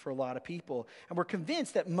finances for a lot of people. And we're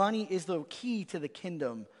convinced that money is the key to the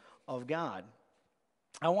kingdom of God.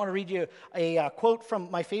 I want to read you a quote from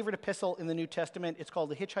my favorite epistle in the New Testament. It's called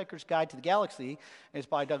The Hitchhiker's Guide to the Galaxy, and it's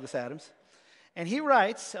by Douglas Adams. And he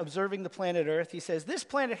writes, observing the planet Earth, he says, this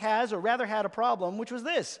planet has, or rather had, a problem, which was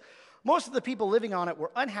this. Most of the people living on it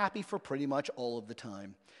were unhappy for pretty much all of the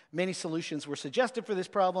time. Many solutions were suggested for this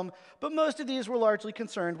problem, but most of these were largely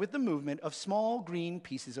concerned with the movement of small green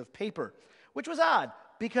pieces of paper, which was odd,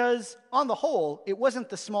 because on the whole, it wasn't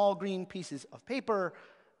the small green pieces of paper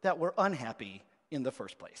that were unhappy in the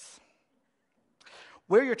first place.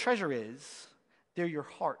 Where your treasure is, there your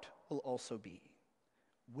heart will also be.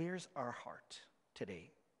 Where's our heart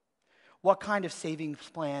today? What kind of savings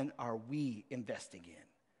plan are we investing in?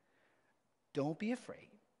 Don't be afraid.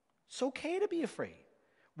 It's okay to be afraid.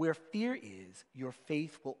 Where fear is, your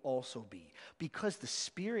faith will also be. Because the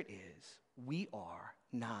Spirit is, we are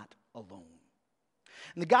not alone.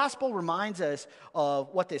 And the gospel reminds us of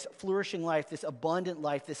what this flourishing life, this abundant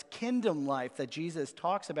life, this kingdom life that Jesus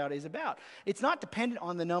talks about is about. It's not dependent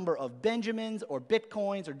on the number of Benjamins or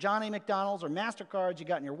Bitcoins or Johnny McDonald's or MasterCards you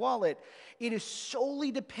got in your wallet. It is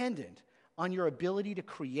solely dependent on your ability to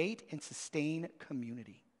create and sustain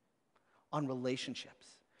community, on relationships.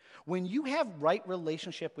 When you have right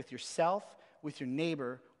relationship with yourself, with your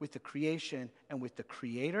neighbor, with the creation, and with the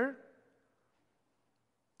Creator,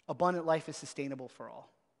 abundant life is sustainable for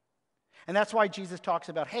all. And that's why Jesus talks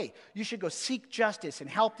about, hey, you should go seek justice and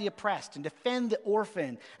help the oppressed and defend the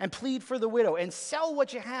orphan and plead for the widow and sell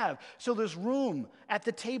what you have so there's room at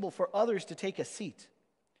the table for others to take a seat.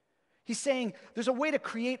 He's saying there's a way to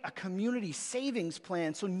create a community savings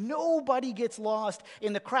plan so nobody gets lost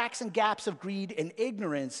in the cracks and gaps of greed and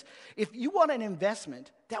ignorance. If you want an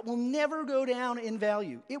investment that will never go down in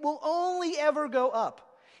value, it will only ever go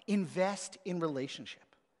up, invest in relationship.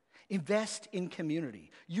 Invest in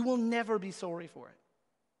community. You will never be sorry for it.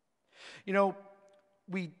 You know,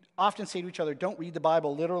 we often say to each other, don't read the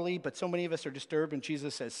Bible literally, but so many of us are disturbed when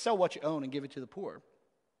Jesus says, sell what you own and give it to the poor.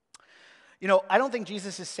 You know, I don't think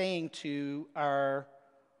Jesus is saying to our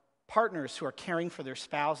partners who are caring for their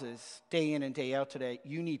spouses day in and day out today,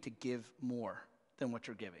 you need to give more than what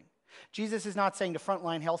you're giving. Jesus is not saying to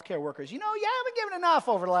frontline healthcare workers, you know, you haven't given enough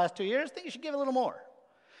over the last 2 years. I think you should give a little more.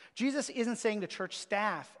 Jesus isn't saying to church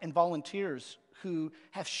staff and volunteers who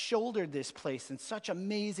have shouldered this place in such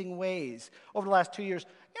amazing ways over the last 2 years,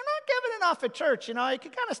 you're not giving enough at church, you know, you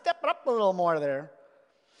can kind of step it up a little more there.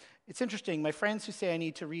 It's interesting, my friends who say I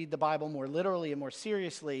need to read the Bible more literally and more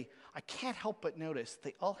seriously, I can't help but notice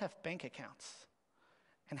they all have bank accounts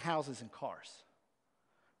and houses and cars,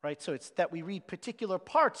 right? So it's that we read particular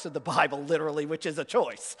parts of the Bible literally, which is a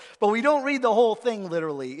choice, but we don't read the whole thing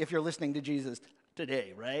literally if you're listening to Jesus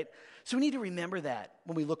today, right? So we need to remember that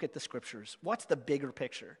when we look at the scriptures. What's the bigger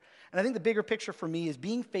picture? And I think the bigger picture for me is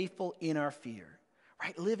being faithful in our fear.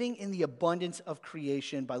 Right? Living in the abundance of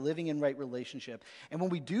creation by living in right relationship. And when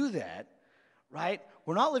we do that, right,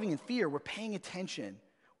 we're not living in fear, we're paying attention.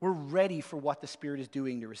 We're ready for what the Spirit is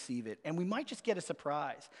doing to receive it. And we might just get a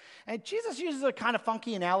surprise. And Jesus uses a kind of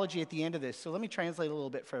funky analogy at the end of this, so let me translate a little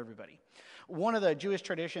bit for everybody. One of the Jewish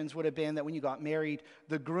traditions would have been that when you got married,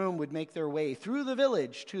 the groom would make their way through the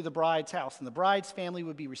village to the bride's house, and the bride's family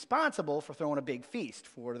would be responsible for throwing a big feast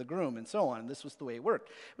for the groom and so on. This was the way it worked.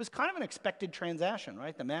 It was kind of an expected transaction,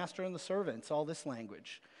 right? The master and the servants, all this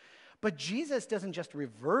language. But Jesus doesn't just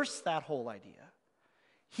reverse that whole idea.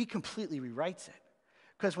 He completely rewrites it.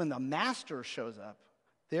 Because when the master shows up,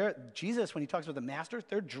 Jesus, when he talks about the master,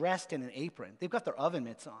 they're dressed in an apron. They've got their oven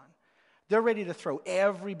mitts on. They're ready to throw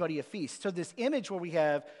everybody a feast. So this image where we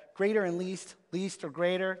have greater and least, least or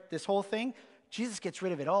greater, this whole thing, Jesus gets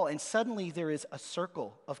rid of it all. And suddenly there is a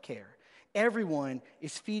circle of care. Everyone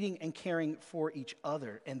is feeding and caring for each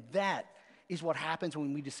other. And that is what happens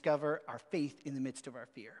when we discover our faith in the midst of our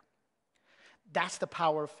fear. That's the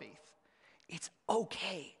power of faith. It's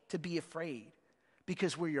okay to be afraid,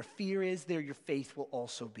 because where your fear is, there your faith will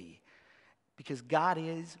also be. Because God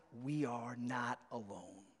is, we are not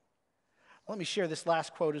alone. Let me share this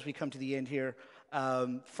last quote as we come to the end here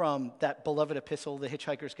from that beloved epistle, The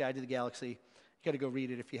Hitchhiker's Guide to the Galaxy. You got to go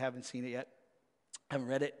read it if you haven't seen it yet. Haven't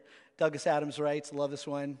read it. Douglas Adams writes, love this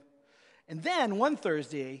one. And then one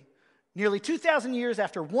Thursday, nearly 2,000 years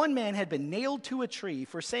after one man had been nailed to a tree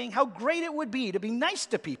for saying how great it would be to be nice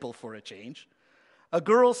to people for a change, a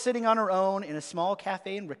girl sitting on her own in a small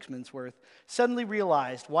cafe in Rickmansworth suddenly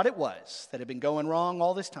realized what it was that had been going wrong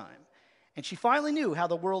all this time. And she finally knew how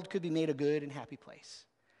the world could be made a good and happy place.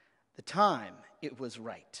 The time, it was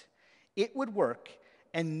right. It would work,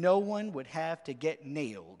 and no one would have to get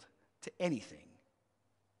nailed to anything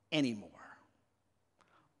anymore.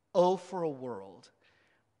 Oh, for a world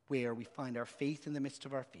where we find our faith in the midst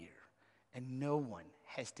of our fear, and no one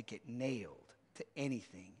has to get nailed to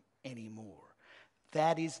anything anymore.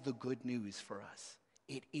 That is the good news for us.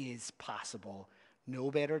 It is possible.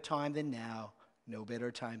 No better time than now, no better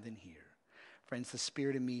time than here. Friends, the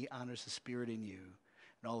Spirit in me honors the Spirit in you.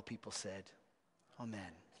 And all the people said, Amen.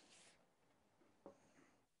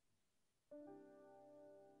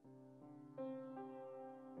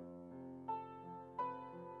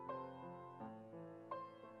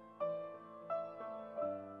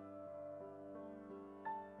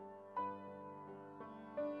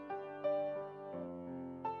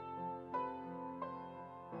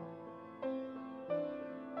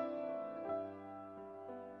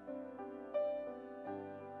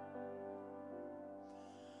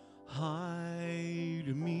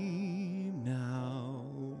 Hide me now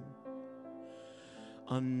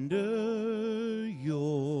under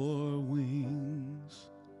your wings.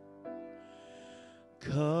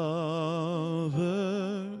 Cover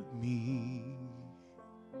me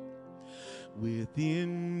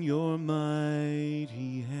within your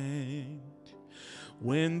mighty hand.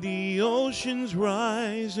 When the oceans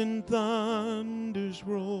rise and thunders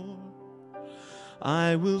roar,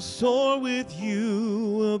 I will soar with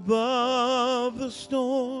you above the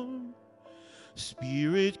storm.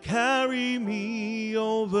 Spirit, carry me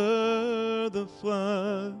over the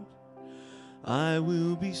flood. I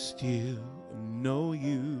will be still and know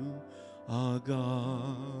you are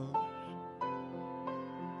God.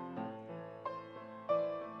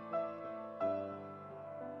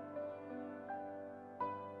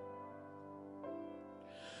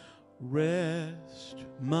 Rest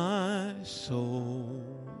my soul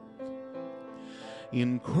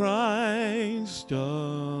in Christ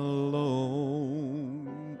alone.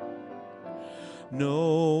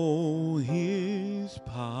 Know his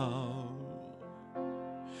power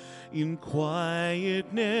in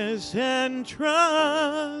quietness and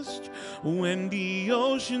trust. When the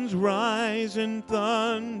oceans rise and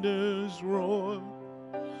thunders roar,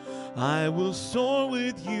 I will soar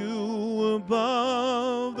with you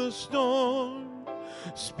above the storm.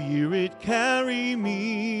 Spirit, carry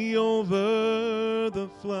me over the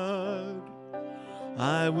flood.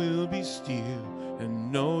 I will be still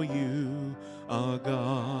and know you are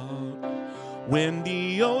God. When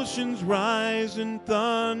the oceans rise and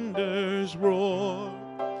thunders roar,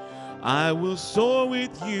 I will soar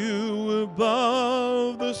with you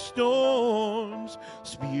above the storms.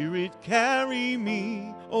 Spirit, carry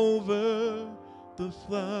me over the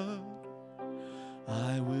flood.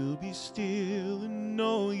 I will be still and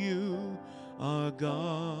know you are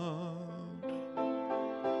God.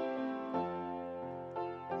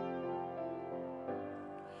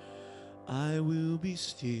 I will be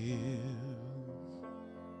still.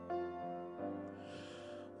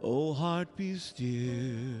 Oh, heart, be still.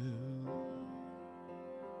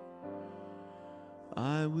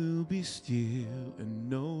 I will be still and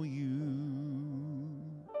know you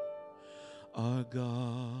are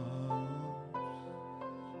God.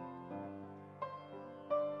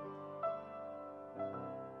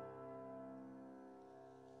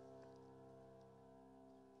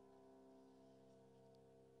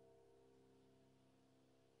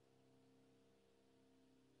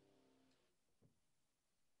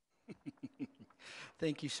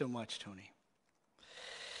 Thank you so much, Tony.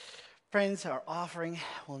 Friends, our offering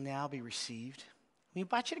will now be received. We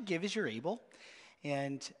invite you to give as you're able.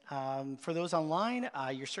 And for those online,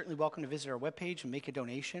 you're certainly welcome to visit our webpage and make a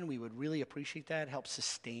donation. We would really appreciate that. It helps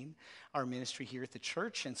sustain our ministry here at the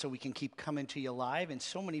church, and so we can keep coming to you live in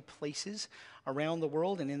so many places around the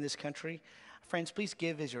world and in this country. Friends, please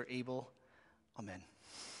give as you're able. Amen.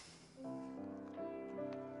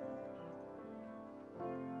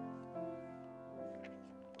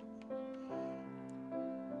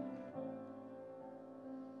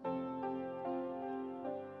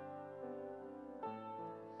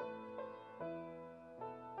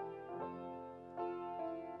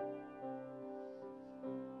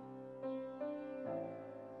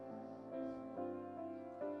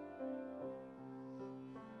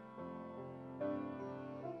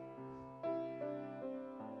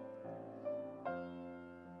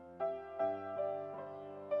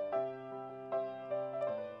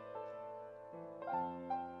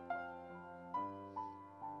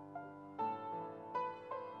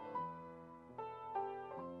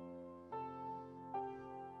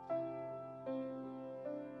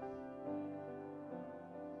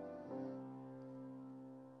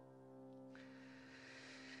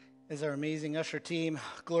 As our amazing usher team,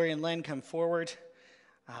 Gloria and Len, come forward,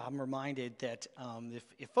 I'm reminded that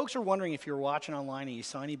if folks are wondering if you're watching online and you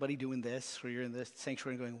saw anybody doing this, or you're in this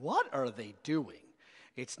sanctuary and going, what are they doing?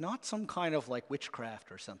 It's not some kind of like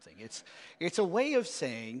witchcraft or something. It's a way of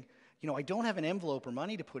saying, I don't have an envelope or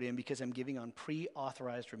money to put in because I'm giving on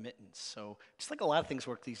pre-authorized remittance. So just like a lot of things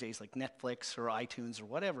work these days, like Netflix or iTunes or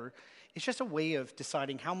whatever, it's just a way of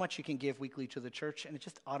deciding how much you can give weekly to the church, and it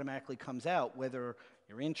just automatically comes out, whether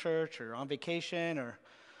you're in church or on vacation or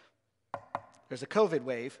there's a COVID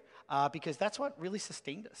wave, because that's what really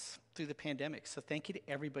sustained us through the pandemic. So thank you to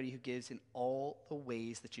everybody who gives in all the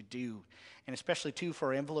ways that you do. And especially, too, for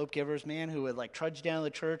our envelope givers, man, who would like trudge down to the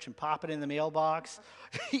church and pop it in the mailbox.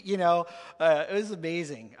 It was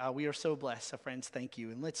amazing. We are so blessed. So friends, thank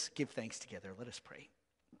you. And let's give thanks together. Let us pray.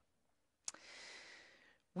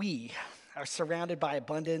 We are surrounded by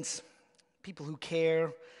abundance, people who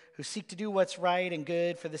care, who seek to do what's right and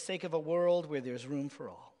good for the sake of a world where there's room for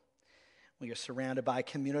all. We are surrounded by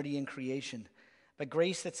community and creation, by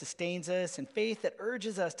grace that sustains us and faith that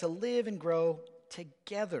urges us to live and grow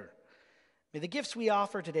together. May the gifts we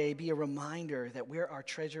offer today be a reminder that where our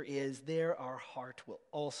treasure is, there our heart will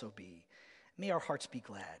also be. May our hearts be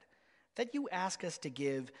glad that you ask us to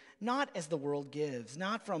give not as the world gives,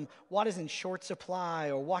 not from what is in short supply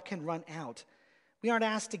or what can run out. We aren't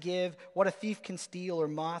asked to give what a thief can steal or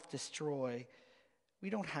moth destroy. We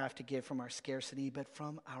don't have to give from our scarcity, but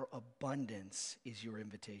from our abundance is your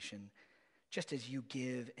invitation, just as you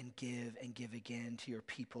give and give and give again to your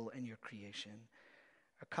people and your creation.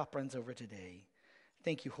 Our cup runs over today.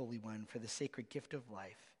 Thank you, Holy One, for the sacred gift of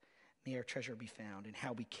life. May our treasure be found in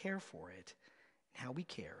how we care for it and how we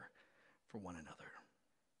care for one another.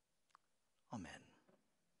 Amen.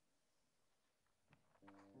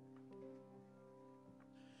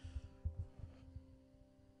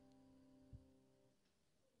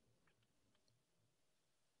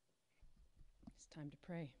 It's time to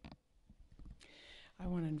pray. I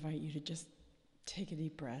want to invite you to just take a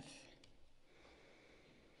deep breath.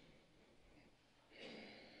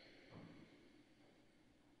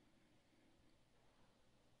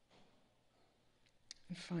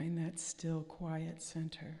 And find that still, quiet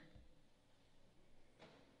center.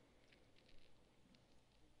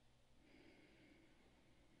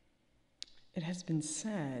 It has been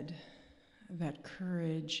said that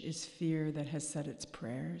courage is fear that has said its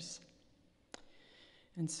prayers.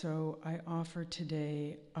 And so I offer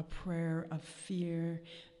today a prayer of fear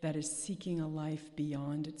that is seeking a life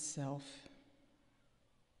beyond itself.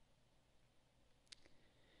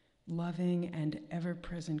 Loving and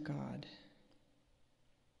ever-present God,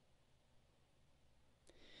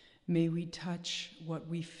 may we touch what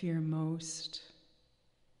we fear most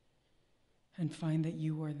and find that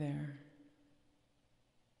you are there.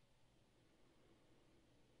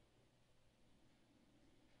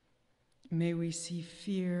 May we see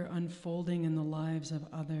fear unfolding in the lives of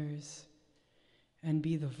others and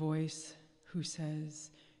be the voice who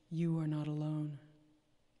says, you are not alone.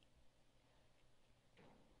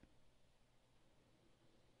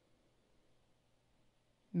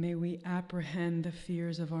 May we apprehend the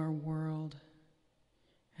fears of our world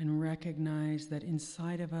and recognize that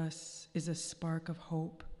inside of us is a spark of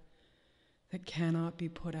hope that cannot be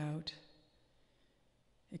put out.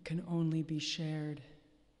 It can only be shared.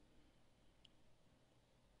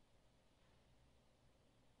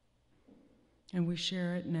 And we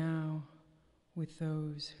share it now with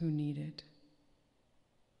those who need it.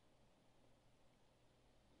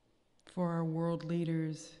 For our world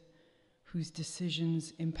leaders whose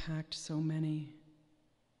decisions impact so many,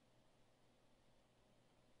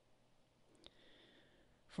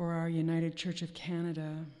 for our United Church of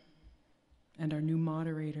Canada and our new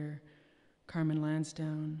moderator, Carmen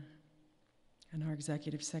Lansdowne, and our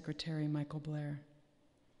Executive Secretary, Michael Blair.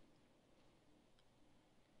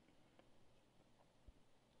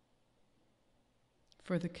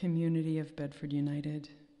 For the community of Bedford United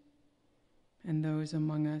and those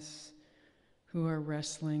among us who are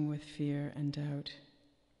wrestling with fear and doubt.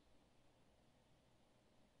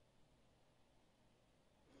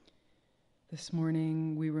 This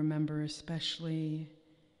morning we remember especially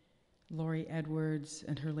Lori Edwards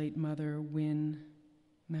and her late mother, Wynne,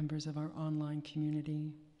 members of our online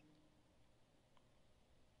community.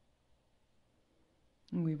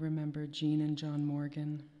 And we remember Jean and John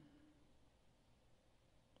Morgan.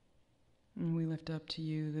 And we lift up to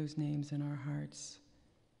you those names in our hearts,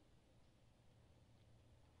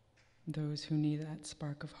 those who need that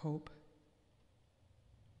spark of hope.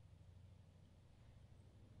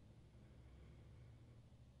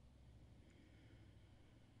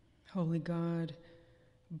 Holy God,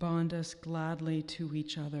 bond us gladly to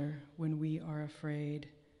each other when we are afraid,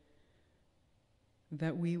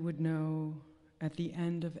 that we would know at the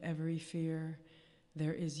end of every fear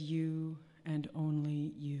there is you and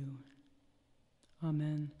only you.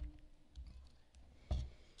 Amen.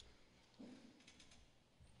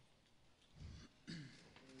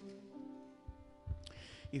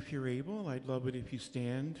 If you're able, I'd love it if you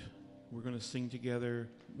stand. We're going to sing together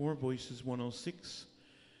More Voices 106,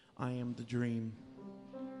 I Am the Dream.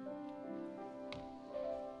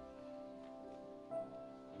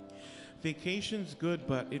 Vacation's good,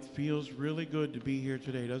 but it feels really good to be here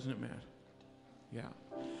today, doesn't it, Matt? Yeah.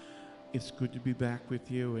 It's good to be back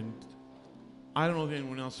with you, and I don't know if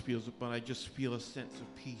anyone else feels it, but I just feel a sense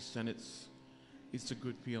of peace, and it's a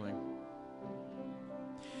good feeling.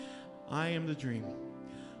 I am the dream.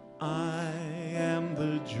 I am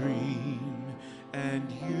the dream,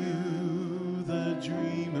 and you the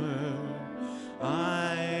dreamer.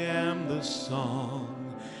 I am the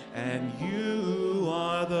song, and you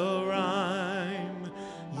are the rhyme.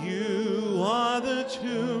 You are the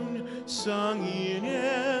tune sung in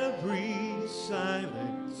every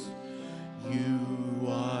silence. You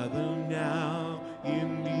are the now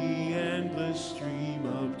in the endless stream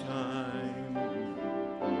of time.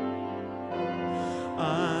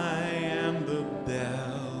 I am the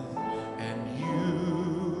bell, and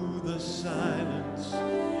you the silence.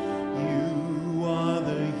 You are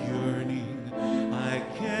the yearning I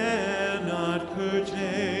cannot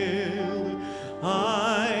curtail.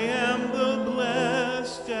 I am the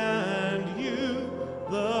blessed, and you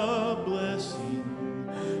the blessing.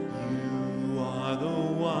 You are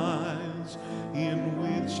the wilds in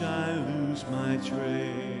which I lose my trail.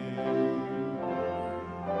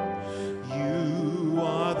 You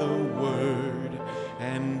are the word,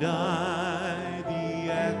 and I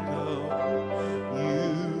the echo.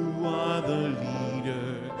 You are the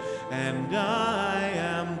leader, and I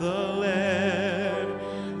am the led.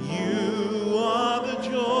 You are the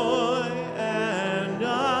joy, and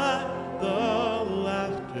I the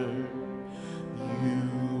laughter.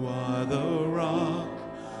 You are the rock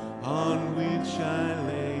on which I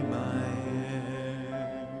lay my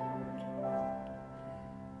head.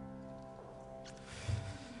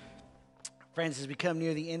 Friends, as we come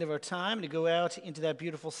near the end of our time to go out into that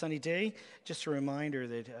beautiful sunny day, just a reminder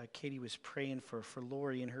that Katie was praying for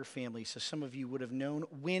Lori and her family. So some of you would have known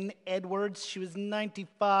Wynne Edwards. She was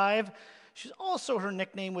 95. She's also, her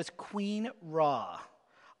nickname was Queen Ra.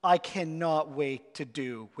 I cannot wait to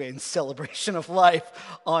do Wynne's Celebration of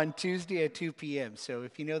Life on Tuesday at 2 p.m. So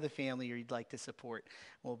if you know the family or you'd like to support,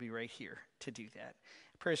 we'll be right here to do that.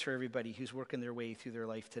 Prayers for everybody who's working their way through their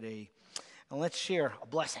life today. And let's share a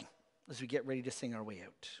blessing as we get ready to sing our way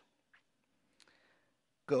out.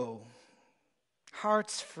 Go,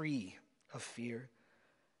 hearts free of fear,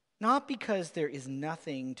 not because there is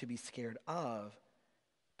nothing to be scared of,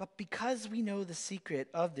 but because we know the secret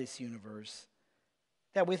of this universe,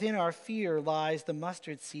 that within our fear lies the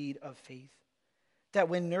mustard seed of faith, that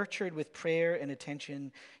when nurtured with prayer and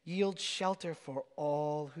attention, yields shelter for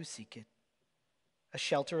all who seek it, a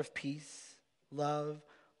shelter of peace, love,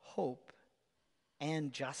 hope,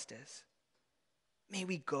 and justice. May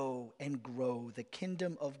we go and grow the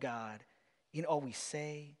kingdom of God in all we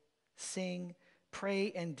say, sing,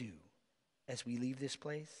 pray, and do as we leave this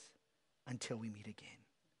place until we meet again.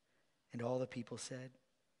 And all the people said,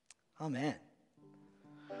 Amen.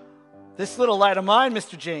 This little light of mine,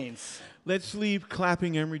 Mr. James. Let's leave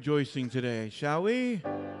clapping and rejoicing today, shall we?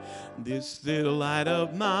 This little light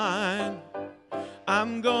of mine,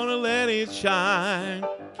 I'm gonna let it shine.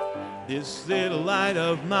 This little light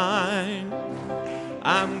of mine,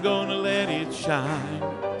 I'm gonna let it shine.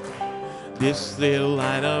 This little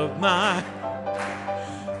light of mine,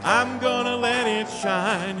 I'm gonna let it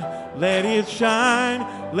shine, let it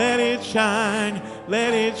shine, let it shine,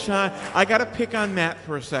 let it shine. I gotta pick on Matt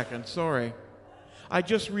for a second, sorry. I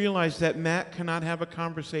just realized that Matt cannot have a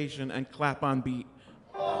conversation and clap on beat.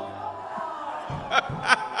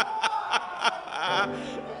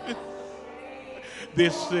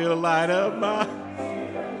 This little light of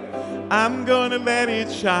mine, I'm gonna let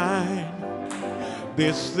it shine.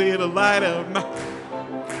 This little light of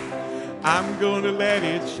mine, I'm gonna let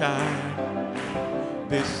it shine.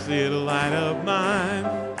 This little light of mine,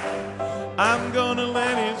 I'm gonna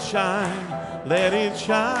let it shine. Let it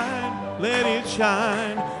shine, let it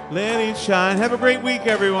shine, let it shine. Have a great week,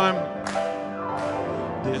 everyone.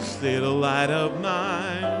 This little light of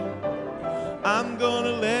mine, I'm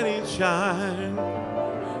gonna let it shine.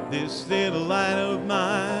 This little light of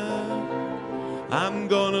mine, I'm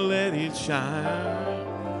gonna let it shine.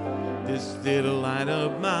 This little light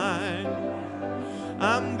of mine,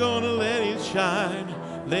 I'm gonna let it shine.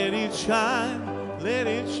 Let it shine, let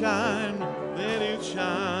it shine, let it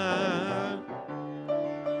shine.